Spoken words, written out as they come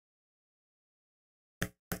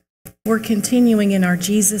We're continuing in our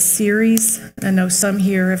Jesus series. I know some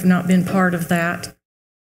here have not been part of that,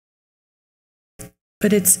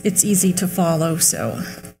 but it's easy to follow. So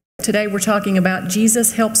today we're talking about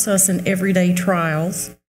Jesus helps us in everyday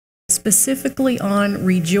trials, specifically on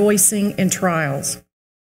rejoicing in trials.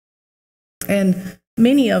 And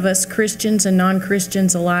many of us, Christians and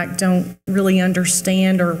non-Christians alike, don't really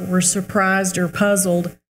understand, or we're surprised or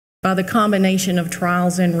puzzled by the combination of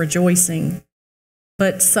trials and rejoicing.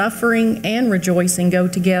 But suffering and rejoicing go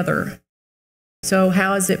together. So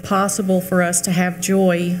how is it possible for us to have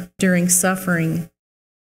joy during suffering?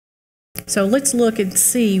 So let's look and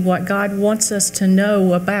see what God wants us to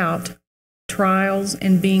know about trials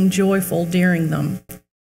and being joyful during them.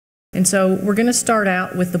 And so we're going to start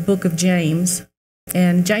out with the book of James.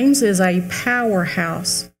 And James is a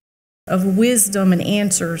powerhouse of wisdom and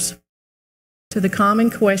answers to the common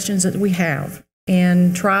questions that we have.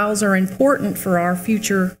 And trials are important for our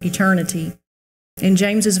future eternity. And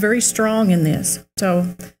James is very strong in this.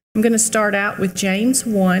 So I'm going to start out with James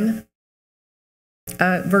 1,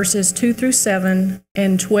 verses 2 through 7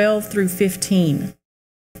 and 12 through 15.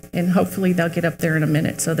 And hopefully they'll get up there in a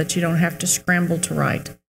minute so that you don't have to scramble to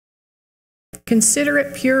write. Consider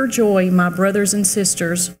it pure joy, my brothers and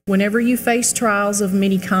sisters, whenever you face trials of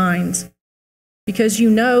many kinds, because you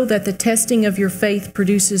know that the testing of your faith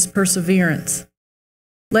produces perseverance.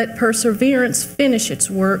 Let perseverance finish its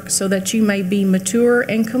work so that you may be mature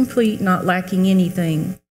and complete, not lacking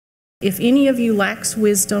anything. If any of you lacks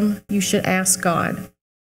wisdom, you should ask God,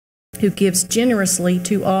 who gives generously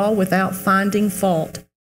to all without finding fault,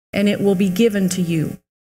 and it will be given to you.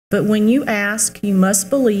 But when you ask, you must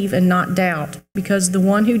believe and not doubt, because the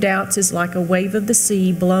one who doubts is like a wave of the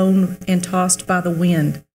sea blown and tossed by the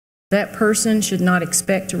wind. That person should not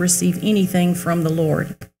expect to receive anything from the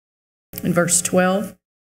Lord. In verse 12,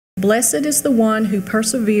 Blessed is the one who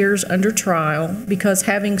perseveres under trial, because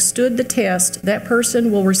having stood the test, that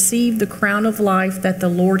person will receive the crown of life that the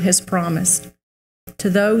Lord has promised to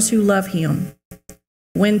those who love him.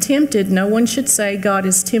 When tempted, no one should say, God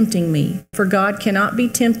is tempting me, for God cannot be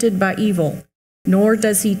tempted by evil, nor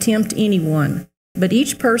does he tempt anyone. But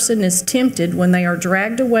each person is tempted when they are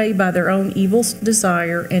dragged away by their own evil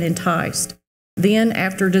desire and enticed. Then,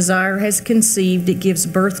 after desire has conceived, it gives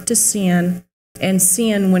birth to sin, and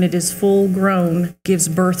sin, when it is full grown, gives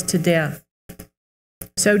birth to death.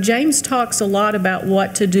 So James talks a lot about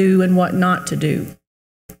what to do and what not to do.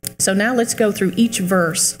 So now let's go through each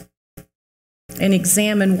verse and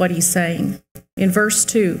examine what he's saying. In verse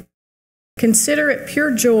 2, consider it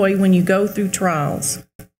pure joy when you go through trials.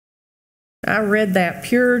 I read that,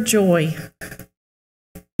 pure joy.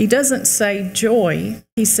 He doesn't say joy,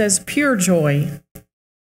 he says pure joy.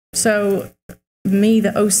 So me, the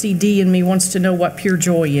OCD in me, wants to know what pure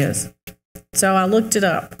joy is. So I looked it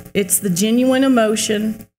up. It's the genuine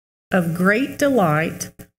emotion of great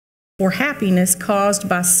delight or happiness caused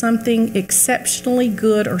by something exceptionally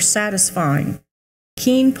good or satisfying,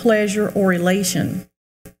 keen pleasure or elation.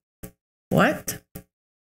 What?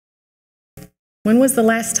 When was the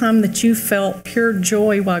last time that you felt pure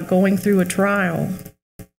joy while going through a trial?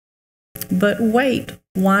 But wait,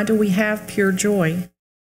 why do we have pure joy?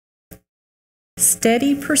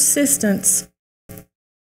 Steady persistence,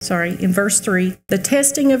 in verse 3, the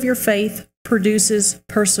testing of your faith produces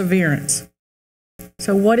perseverance.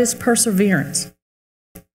 So what is perseverance?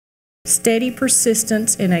 Steady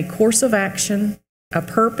persistence in a course of action, a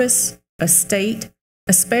purpose, a state,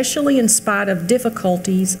 especially in spite of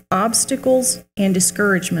difficulties, obstacles, and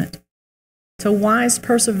discouragement. So why is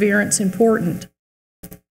perseverance important?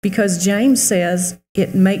 Because James says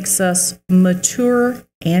it makes us mature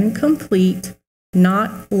and complete,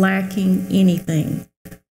 not lacking anything.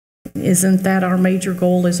 Isn't that our major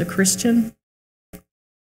goal as a Christian?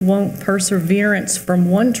 Won't perseverance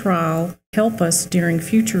from one trial help us during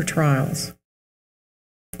future trials?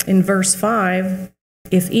 In verse 5,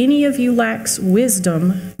 if any of you lacks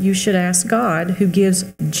wisdom, you should ask God, who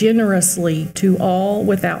gives generously to all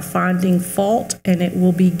without finding fault, and it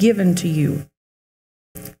will be given to you.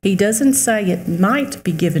 He doesn't say it might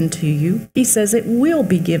be given to you. He says it will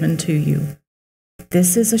be given to you.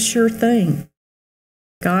 This is a sure thing.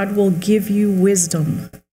 God will give you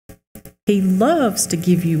wisdom. He loves to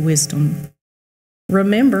give you wisdom.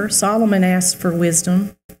 Remember, Solomon asked for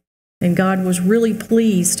wisdom, and God was really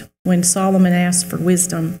pleased when Solomon asked for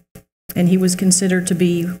wisdom, and he was considered to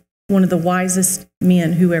be one of the wisest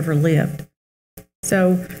men who ever lived.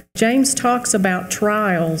 So James talks about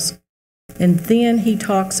trials, and then he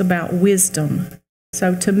talks about wisdom.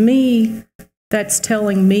 So to me, that's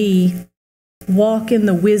telling me, walk in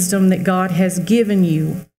the wisdom that God has given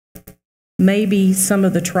you. maybe some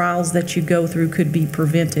of the trials that you go through could be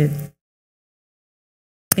prevented.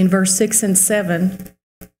 In verse 6 and 7,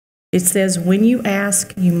 it says, when you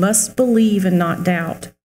ask, you must believe and not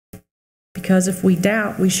doubt. Because if we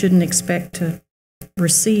doubt, we shouldn't expect to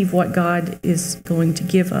receive what God is going to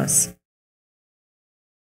give us.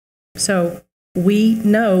 So we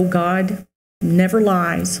know God never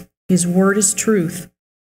lies. His word is truth.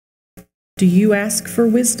 Do you ask for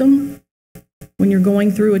wisdom when you're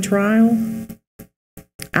going through a trial?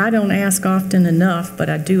 I don't ask often enough, but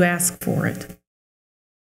I do ask for it.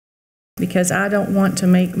 Because I don't want to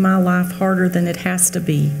make my life harder than it has to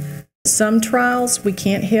be. Some trials we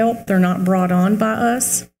can't help. They're not brought on by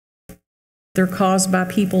us. They're caused by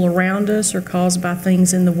people around us or caused by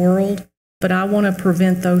things in the world. But I want to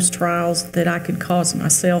prevent those trials that I could cause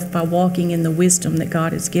myself by walking in the wisdom that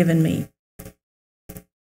God has given me.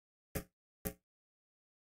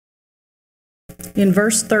 In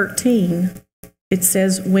verse 13, it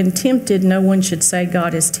says, when tempted, no one should say,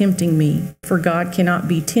 God is tempting me, for God cannot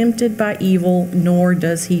be tempted by evil, nor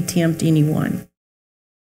does he tempt anyone.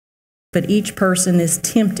 But each person is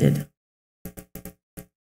tempted.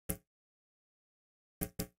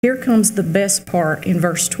 Here comes the best part in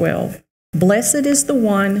verse 12. Blessed is the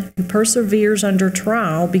one who perseveres under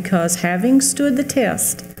trial, because having stood the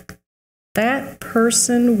test, that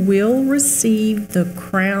person will receive the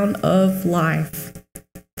crown of life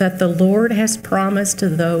that the Lord has promised to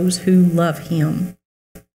those who love him.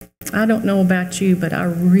 I don't know about you, but I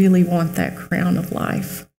really want that crown of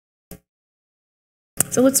life.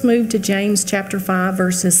 So let's move to James chapter 5,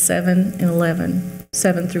 verses 7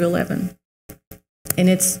 through 11. And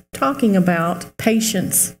it's talking about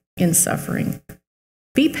patience in suffering.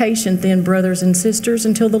 Be patient then, brothers and sisters,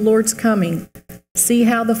 until the Lord's coming. See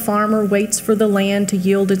how the farmer waits for the land to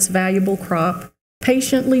yield its valuable crop,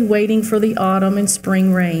 patiently waiting for the autumn and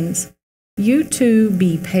spring rains. You too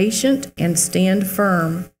be patient and stand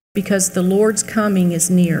firm, because the Lord's coming is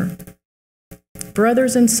near.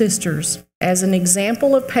 Brothers and sisters, as an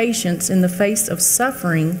example of patience in the face of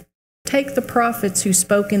suffering, take the prophets who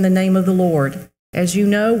spoke in the name of the Lord. As you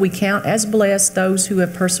know, we count as blessed those who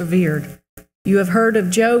have persevered. You have heard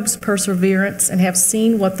of Job's perseverance and have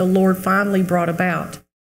seen what the Lord finally brought about.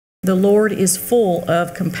 The Lord is full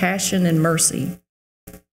of compassion and mercy.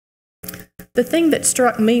 The thing that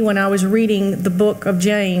struck me when I was reading the book of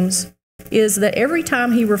James is that every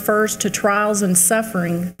time he refers to trials and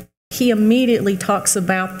suffering, he immediately talks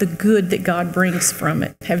about the good that God brings from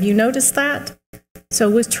it. Have you noticed that? So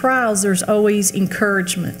with trials, there's always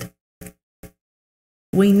encouragement.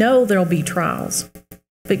 We know there'll be trials,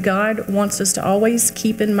 but God wants us to always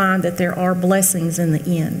keep in mind that there are blessings in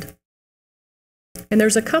the end. And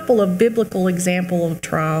there's a couple of biblical examples of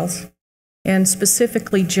trials, and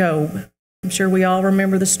specifically Job. I'm sure we all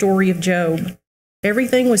remember the story of Job.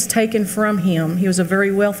 Everything was taken from him. He was a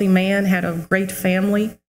very wealthy man, had a great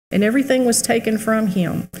family, and everything was taken from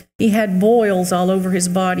him. He had boils all over his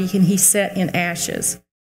body, and he sat in ashes.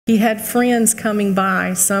 He had friends coming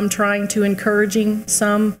by, some trying to encourage him,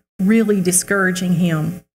 some really discouraging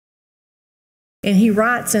him. And he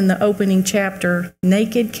writes in the opening chapter,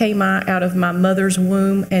 naked came I out of my mother's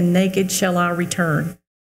womb, and naked shall I return.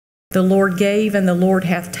 The Lord gave, and the Lord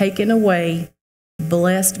hath taken away.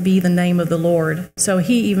 Blessed be the name of the Lord. So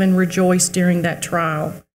he even rejoiced during that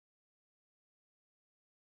trial.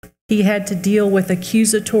 He had to deal with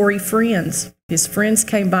accusatory friends. His friends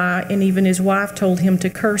came by, and even his wife told him to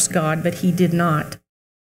curse God, but he did not.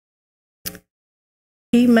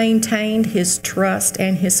 He maintained his trust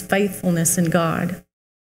and his faithfulness in God.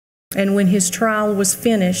 And when his trial was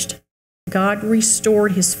finished, God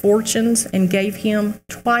restored his fortunes and gave him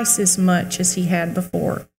twice as much as he had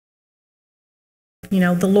before. You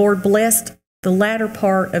know, the Lord blessed the latter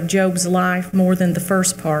part of Job's life more than the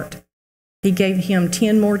first part. He gave him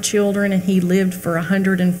 10 more children, and he lived for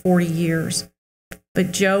 140 years.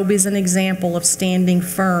 But Job is an example of standing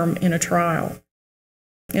firm in a trial.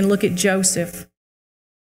 And look at Joseph.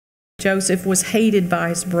 Joseph was hated by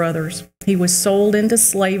his brothers. He was sold into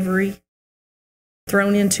slavery,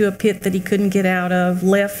 thrown into a pit that he couldn't get out of,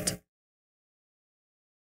 left.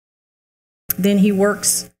 Then he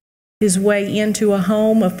works his way into a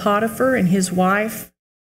home of Potiphar, and his wife,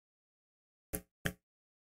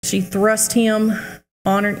 she thrust him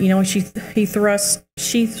on her,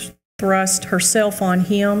 she thrust herself on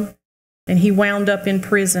him, and he wound up in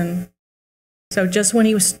prison. So just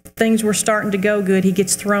when things were starting to go good, he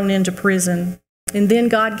gets thrown into prison. And then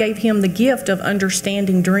God gave him the gift of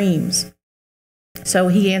understanding dreams. So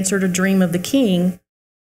he answered a dream of the king,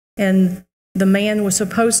 and the man was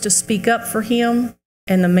supposed to speak up for him,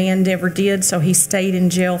 and the man never did, so he stayed in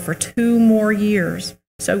jail for 2 more years.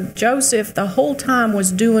 So Joseph, the whole time,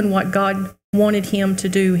 was doing what God wanted him to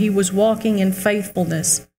do. He was walking in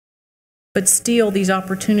faithfulness, but still these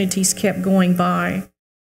opportunities kept going by.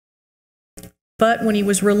 But when he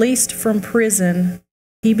was released from prison,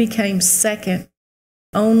 he became second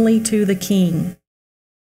only to the king.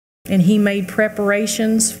 And he made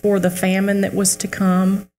preparations for the famine that was to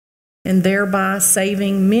come, and thereby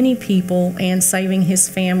saving many people and saving his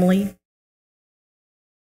family.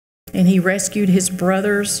 And he rescued his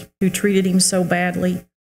brothers who treated him so badly.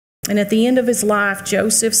 And at the end of his life,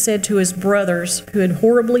 Joseph said to his brothers who had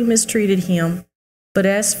horribly mistreated him, "But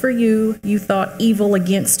as for you, you thought evil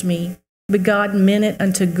against me, but God meant it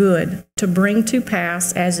unto good, to bring to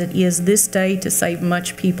pass as it is this day to save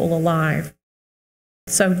much people alive."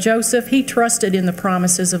 So Joseph, he trusted in the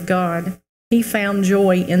promises of God. He found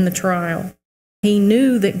joy in the trial. He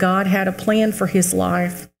knew that God had a plan for his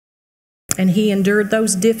life, and he endured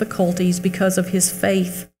those difficulties because of his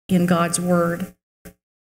faith in God's word.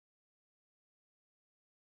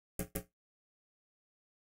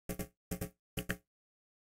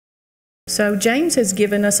 So James has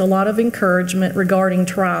given us a lot of encouragement regarding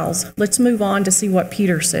trials. Let's move on to see what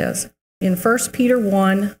Peter says. In 1 Peter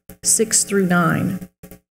 1, 6 through 9.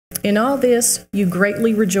 "In all this you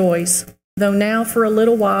greatly rejoice, though now for a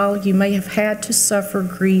little while you may have had to suffer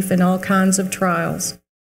grief in all kinds of trials.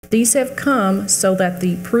 These have come so that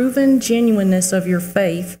the proven genuineness of your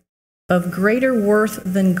faith, of greater worth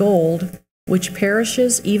than gold, which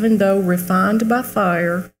perishes even though refined by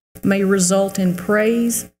fire, may result in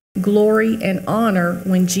praise, glory, and honor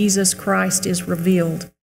when Jesus Christ is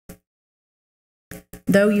revealed.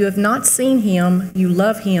 Though you have not seen him, you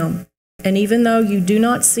love him. And even though you do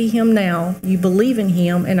not see him now, you believe in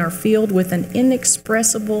him and are filled with an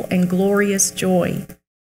inexpressible and glorious joy.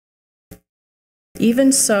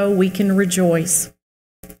 Even so, we can rejoice."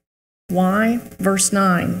 Why? Verse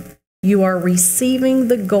 9. "You are receiving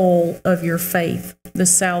the goal of your faith, the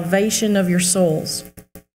salvation of your souls."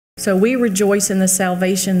 So we rejoice in the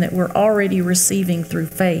salvation that we're already receiving through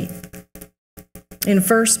faith. In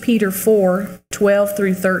 1 Peter 4, 12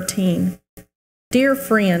 through 13. "Dear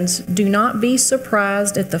friends, do not be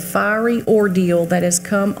surprised at the fiery ordeal that has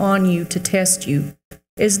come on you to test you,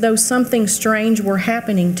 as though something strange were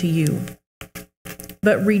happening to you.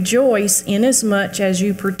 But rejoice inasmuch as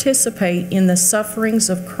you participate in the sufferings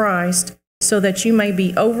of Christ, so that you may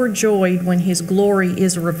be overjoyed when his glory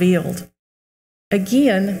is revealed."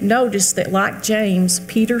 Again, notice that like James,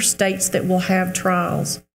 Peter states that we'll have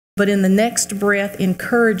trials, but in the next breath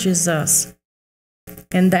encourages us.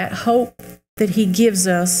 And that hope that he gives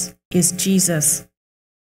us is Jesus.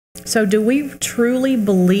 So do we truly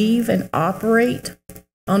believe and operate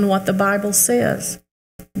on what the Bible says?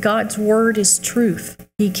 God's word is truth.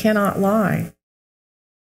 He cannot lie.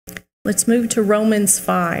 Let's move to Romans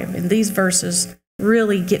 5, and these verses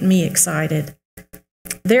really get me excited.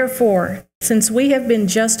 "Therefore, since we have been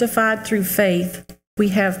justified through faith, we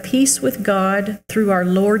have peace with God through our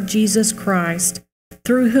Lord Jesus Christ,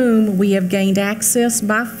 through whom we have gained access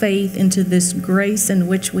by faith into this grace in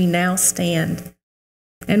which we now stand.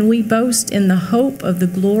 And we boast in the hope of the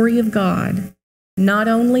glory of God. Not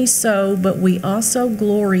only so, but we also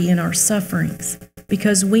glory in our sufferings,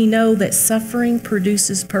 because we know that suffering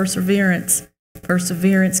produces perseverance,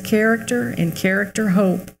 perseverance character, and character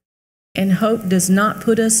hope. And hope does not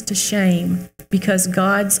put us to shame, because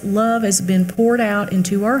God's love has been poured out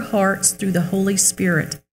into our hearts through the Holy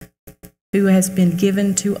Spirit, who has been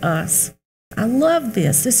given to us." I love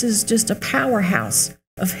this. This is just a powerhouse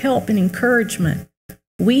of help and encouragement.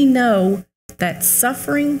 We know that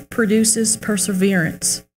suffering produces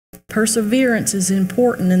perseverance. Perseverance is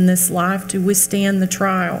important in this life to withstand the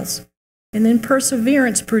trials. And then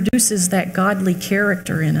perseverance produces that godly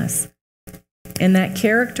character in us. And that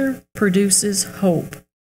character produces hope.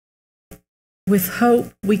 With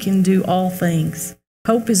hope, we can do all things.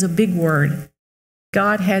 Hope is a big word.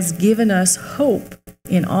 God has given us hope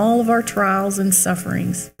in all of our trials and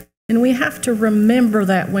sufferings. And we have to remember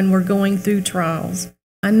that when we're going through trials.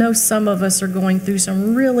 I know some of us are going through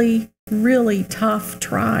some really, really tough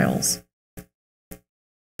trials.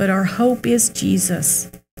 But our hope is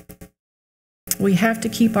Jesus. We have to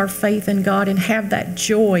keep our faith in God and have that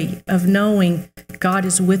joy of knowing God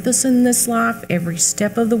is with us in this life every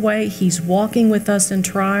step of the way. He's walking with us in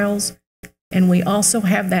trials. And we also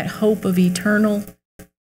have that hope of eternal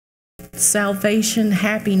salvation,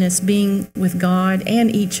 happiness, being with God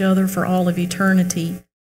and each other for all of eternity.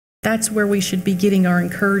 That's where we should be getting our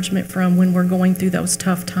encouragement from when we're going through those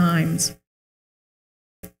tough times.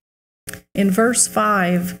 In verse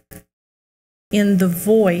 5, in the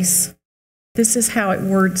voice, this is how it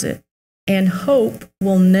words it, and hope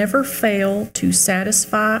will never fail to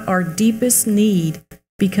satisfy our deepest need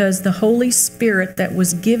because the Holy Spirit that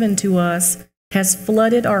was given to us has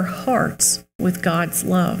flooded our hearts with God's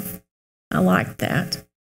love. I like that.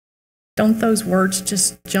 Don't those words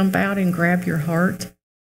just jump out and grab your heart?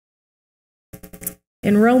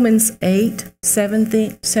 In Romans 8,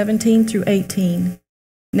 17 through 18,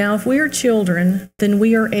 now if we are children, then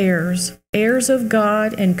we are heirs, heirs of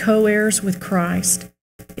God and co-heirs with Christ,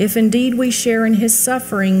 if indeed we share in his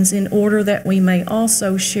sufferings in order that we may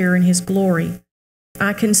also share in his glory.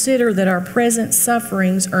 I consider that our present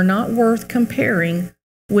sufferings are not worth comparing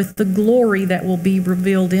with the glory that will be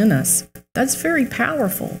revealed in us. That's very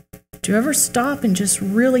powerful. Do you ever stop and just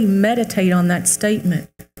really meditate on that statement?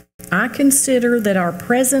 I consider that our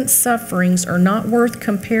present sufferings are not worth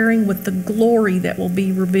comparing with the glory that will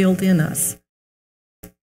be revealed in us.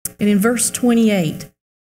 And in verse 28,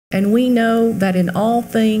 and we know that in all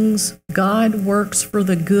things God works for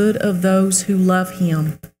the good of those who love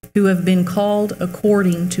him, who have been called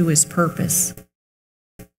according to his purpose.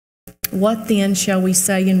 What then shall we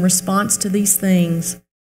say in response to these things?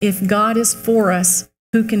 If God is for us,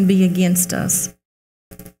 who can be against us?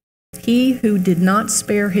 He who did not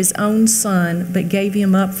spare his own son, but gave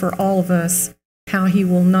him up for all of us, how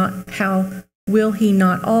will he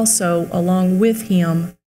not also, along with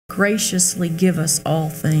him, graciously give us all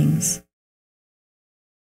things?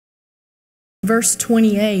 Verse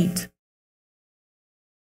 28,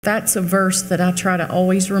 that's a verse that I try to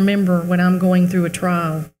always remember when I'm going through a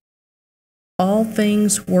trial. All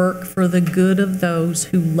things work for the good of those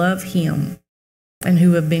who love him and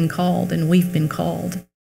who have been called, and we've been called.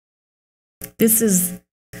 This is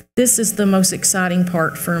the most exciting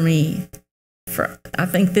part for me. I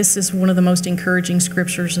think this is one of the most encouraging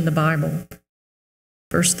scriptures in the Bible.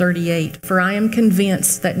 Verse 38, for I am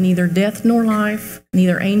convinced that neither death nor life,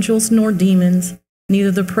 neither angels nor demons,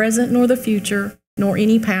 neither the present nor the future, nor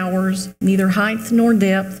any powers, neither height nor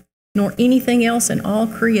depth, nor anything else in all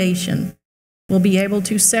creation will be able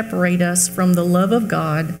to separate us from the love of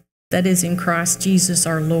God that is in Christ Jesus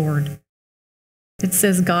our Lord. It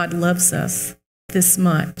says God loves us this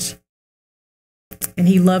much, and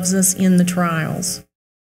he loves us in the trials.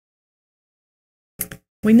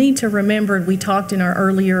 We need to remember, we talked in our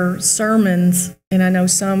earlier sermons, and I know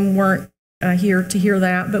some weren't here to hear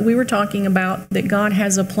that, but we were talking about that God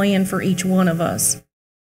has a plan for each one of us.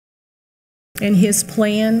 And his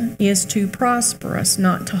plan is to prosper us,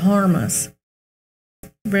 not to harm us.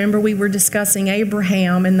 Remember, we were discussing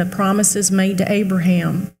Abraham and the promises made to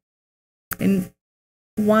Abraham. And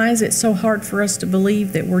why is it so hard for us to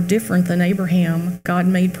believe that we're different than Abraham? God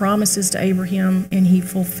made promises to Abraham and he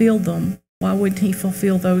fulfilled them. Why wouldn't he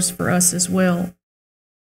fulfill those for us as well?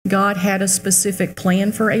 God had a specific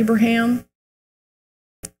plan for Abraham.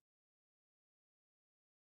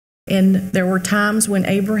 And there were times when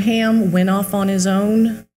Abraham went off on his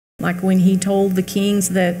own, like when he told the kings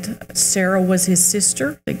that Sarah was his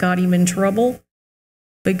sister, that got him in trouble.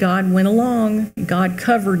 But God went along. God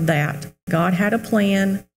covered that. God had a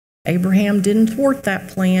plan. Abraham didn't thwart that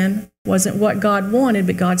plan. Wasn't what God wanted,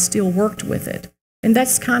 but God still worked with it. And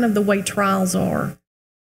that's kind of the way trials are.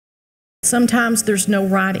 Sometimes there's no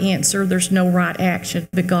right answer, there's no right action,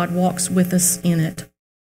 but God walks with us in it.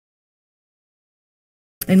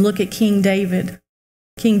 And look at King David.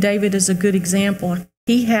 King David is a good example.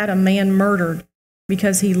 He had a man murdered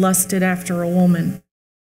because he lusted after a woman.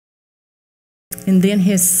 And then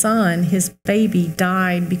his son, his baby,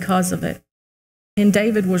 died because of it. And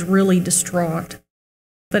David was really distraught.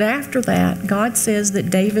 But after that, God says that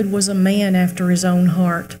David was a man after his own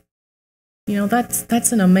heart. You know,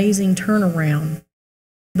 that's an amazing turnaround.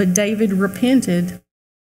 But David repented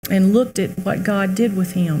and looked at what God did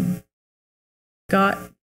with him.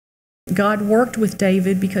 God worked with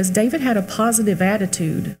David because David had a positive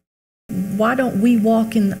attitude. Why don't we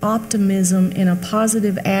walk in optimism and a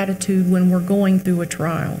positive attitude when we're going through a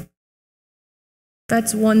trial?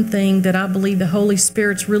 That's one thing that I believe the Holy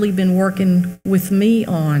Spirit's really been working with me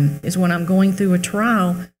on, is when I'm going through a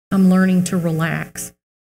trial, I'm learning to relax.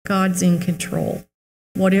 God's in control.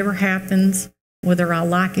 Whatever happens, whether I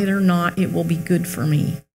like it or not, it will be good for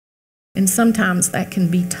me. And sometimes that can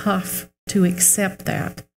be tough to accept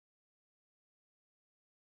that.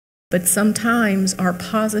 But sometimes our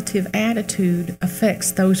positive attitude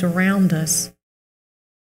affects those around us.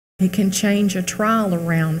 It can change a trial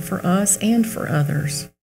around for us and for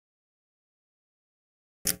others.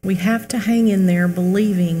 We have to hang in there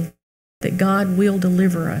believing that God will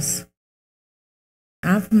deliver us.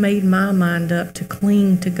 I've made my mind up to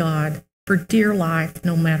cling to God for dear life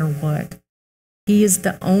no matter what. He is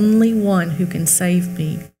the only one who can save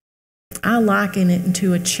me. I liken it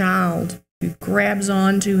to a child who grabs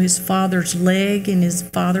onto his father's leg and his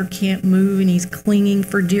father can't move and he's clinging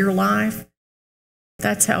for dear life.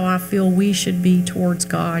 That's how I feel we should be towards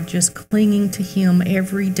God, just clinging to Him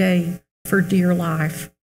every day for dear life.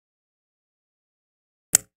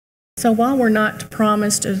 So while we're not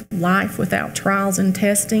promised a life without trials and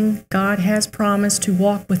testing, God has promised to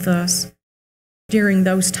walk with us during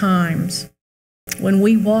those times. When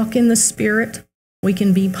we walk in the Spirit, we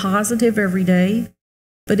can be positive every day,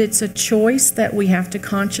 but it's a choice that we have to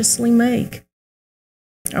consciously make.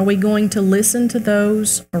 Are we going to listen to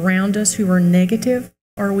those around us who are negative,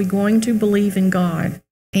 or are we going to believe in God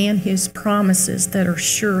and His promises that are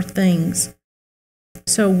sure things?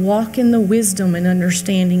 So walk in the wisdom and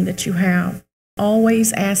understanding that you have,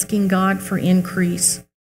 always asking God for increase.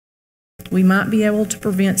 We might be able to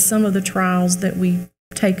prevent some of the trials that we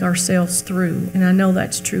take ourselves through, and I know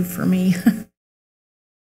that's true for me.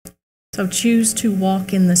 So choose to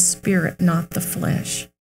walk in the Spirit, not the flesh.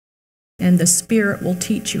 And the Spirit will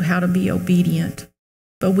teach you how to be obedient.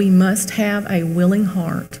 But we must have a willing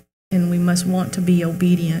heart, and we must want to be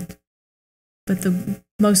obedient. But the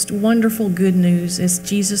most wonderful good news is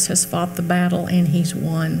Jesus has fought the battle and He's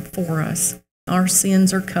won for us. Our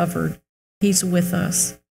sins are covered. He's with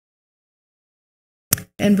us.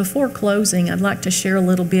 And before closing, I'd like to share a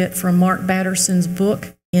little bit from Mark Batterson's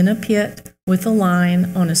book, In a Pit with a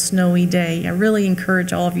Lion on a Snowy Day. I really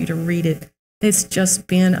encourage all of you to read it. It's just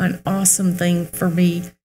been an awesome thing for me.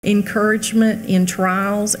 Encouragement in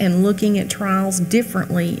trials and looking at trials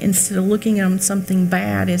differently instead of looking at something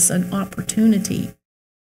bad as an opportunity.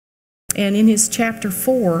 And in his chapter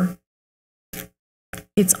 4,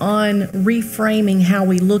 it's on reframing how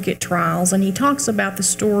we look at trials. And he talks about the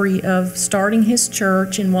story of starting his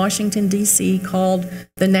church in Washington, D.C. called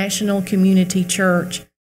the National Community Church.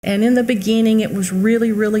 And in the beginning, it was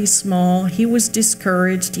really, really small. He was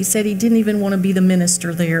discouraged. He said he didn't even want to be the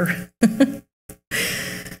minister there.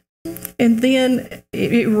 And then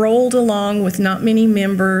it rolled along with not many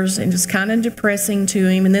members and just kind of depressing to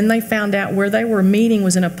him. And then they found out where they were meeting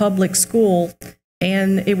was in a public school,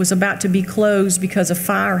 and it was about to be closed because of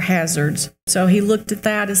fire hazards. So he looked at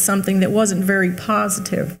that as something that wasn't very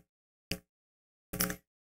positive.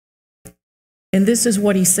 And this is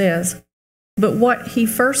what he says. But what he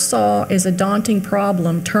first saw as a daunting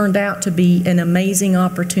problem turned out to be an amazing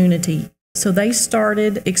opportunity. So they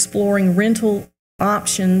started exploring rental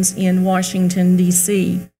options in Washington,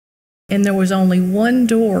 D.C. And there was only one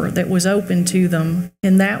door that was open to them,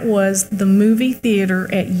 and that was the movie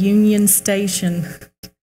theater at Union Station.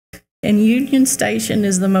 And Union Station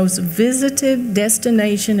is the most visited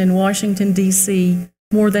destination in Washington, D.C.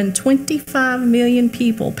 More than 25 million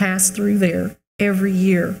people pass through there every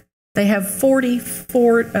year. They have 40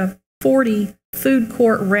 food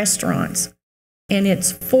court restaurants, and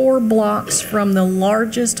it's 4 blocks from the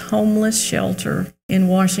largest homeless shelter in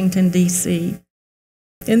Washington, D.C.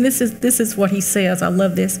 And this is what he says. I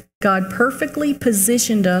love this. God perfectly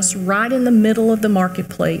positioned us right in the middle of the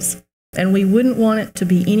marketplace, and we wouldn't want it to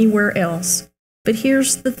be anywhere else. But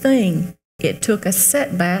here's the thing. It took a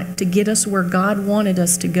setback to get us where God wanted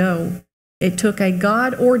us to go. It took a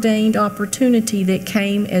God-ordained opportunity that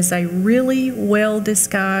came as a really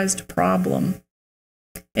well-disguised problem.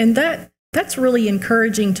 And that's really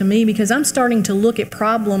encouraging to me, because I'm starting to look at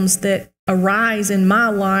problems that arise in my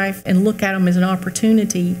life and look at them as an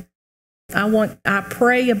opportunity. I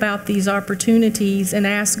pray about these opportunities and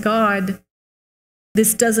ask God,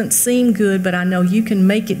 this doesn't seem good, but I know you can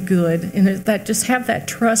make it good. And that, just have that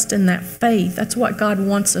trust and that faith. That's what God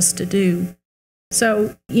wants us to do.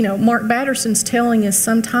 So, Mark Batterson's telling us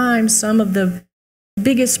sometimes some of the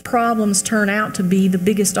biggest problems turn out to be the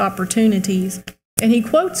biggest opportunities. And he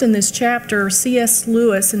quotes in this chapter C.S.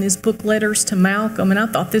 Lewis in his book Letters to Malcolm, and I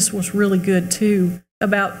thought this was really good too,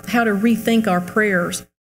 about how to rethink our prayers.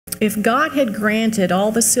 If God had granted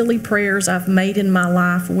all the silly prayers I've made in my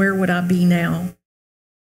life, where would I be now?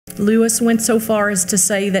 Lewis went so far as to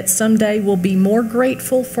say that someday we'll be more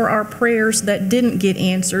grateful for our prayers that didn't get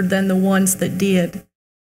answered than the ones that did.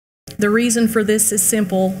 The reason for this is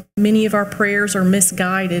simple. Many of our prayers are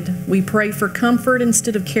misguided. We pray for comfort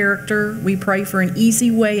instead of character. We pray for an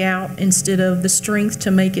easy way out instead of the strength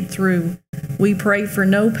to make it through. We pray for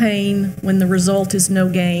no pain when the result is no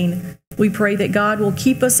gain. We pray that God will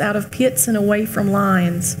keep us out of pits and away from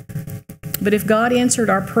lions. But if God answered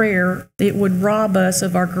our prayer, it would rob us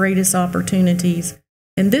of our greatest opportunities.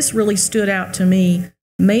 And this really stood out to me.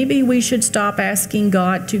 Maybe we should stop asking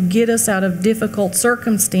God to get us out of difficult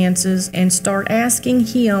circumstances and start asking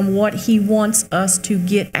Him what He wants us to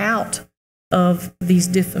get out of these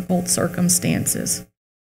difficult circumstances.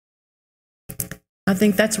 I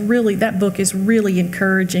think that book is really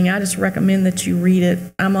encouraging. I just recommend that you read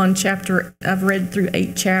it. I've read through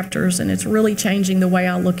 8 chapters, and it's really changing the way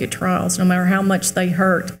I look at trials, no matter how much they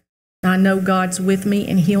hurt. I know God's with me,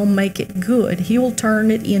 and He'll make it good. He will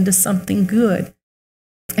turn it into something good.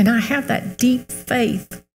 And I have that deep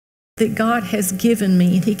faith that God has given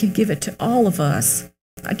me, and He can give it to all of us.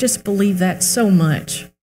 I just believe that so much.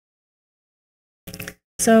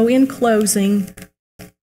 So in closing,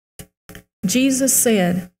 Jesus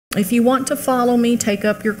said, "If you want to follow me, take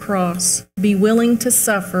up your cross. Be willing to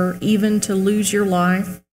suffer, even to lose your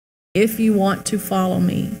life, if you want to follow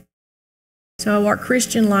me." So our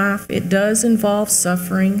Christian life, it does involve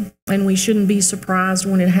suffering, and we shouldn't be surprised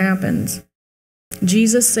when it happens.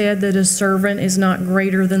 Jesus said that a servant is not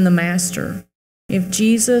greater than the master. If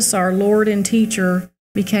Jesus, our Lord and teacher,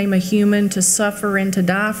 became a human to suffer and to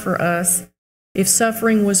die for us, if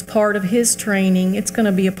suffering was part of His training, it's going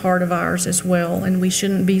to be a part of ours as well, and we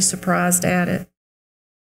shouldn't be surprised at it.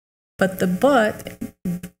 But the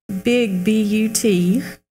big B-U-T,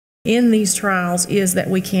 in these trials is that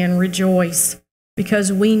we can rejoice,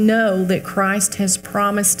 because we know that Christ has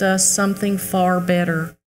promised us something far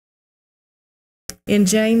better. In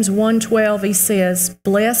James 1:12, he says,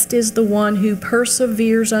 "Blessed is the one who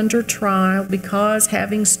perseveres under trial, because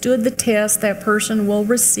having stood the test, that person will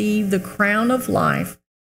receive the crown of life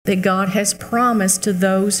that God has promised to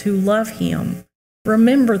those who love Him."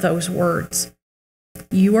 Remember those words.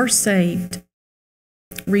 You are saved.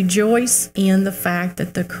 Rejoice in the fact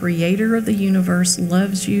that the Creator of the universe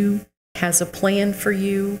loves you, has a plan for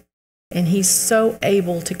you, and He's so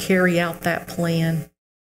able to carry out that plan.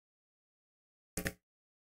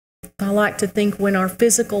 I like to think when our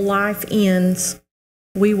physical life ends,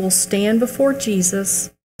 we will stand before Jesus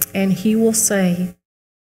and He will say,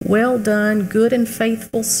 "Well done, good and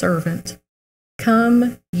faithful servant.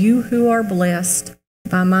 Come, you who are blessed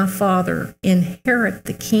by my Father, inherit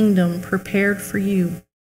the kingdom prepared for you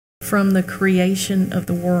from the creation of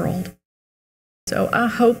the world." So I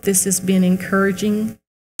hope this has been encouraging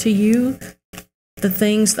to you. The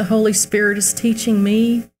things the Holy Spirit is teaching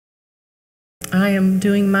me, I am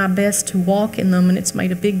doing my best to walk in them, and it's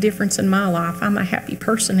made a big difference in my life. I'm a happy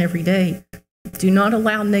person every day. Do not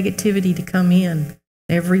allow negativity to come in.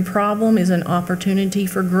 Every problem is an opportunity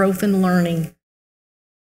for growth and learning.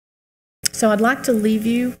 So I'd like to leave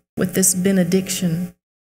you with this benediction.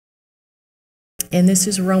 And this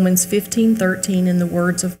is Romans 15:13 in the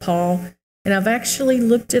words of Paul. And I've actually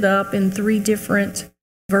looked it up in 3 different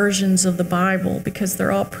versions of the Bible because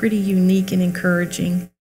they're all pretty unique and encouraging.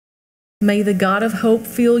 "May the God of hope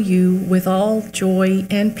fill you with all joy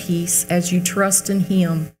and peace as you trust in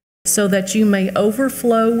Him, so that you may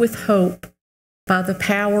overflow with hope by the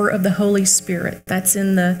power of the Holy Spirit." That's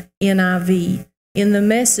in the NIV. In the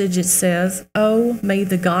Message it says, "Oh, may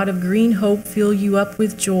the God of green hope fill you up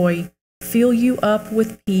with joy, fill you up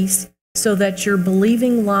with peace, so that your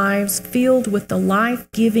believing lives, filled with the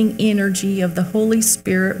life-giving energy of the Holy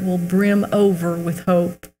Spirit, will brim over with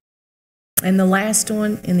hope." And the last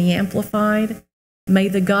one in the Amplified, "May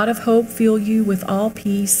the God of hope fill you with all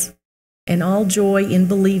peace and all joy in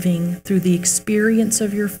believing through the experience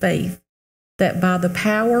of your faith, that by the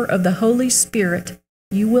power of the Holy Spirit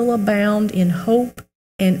you will abound in hope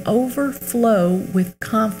and overflow with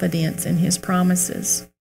confidence in His promises."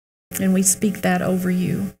 And we speak that over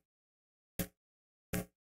you.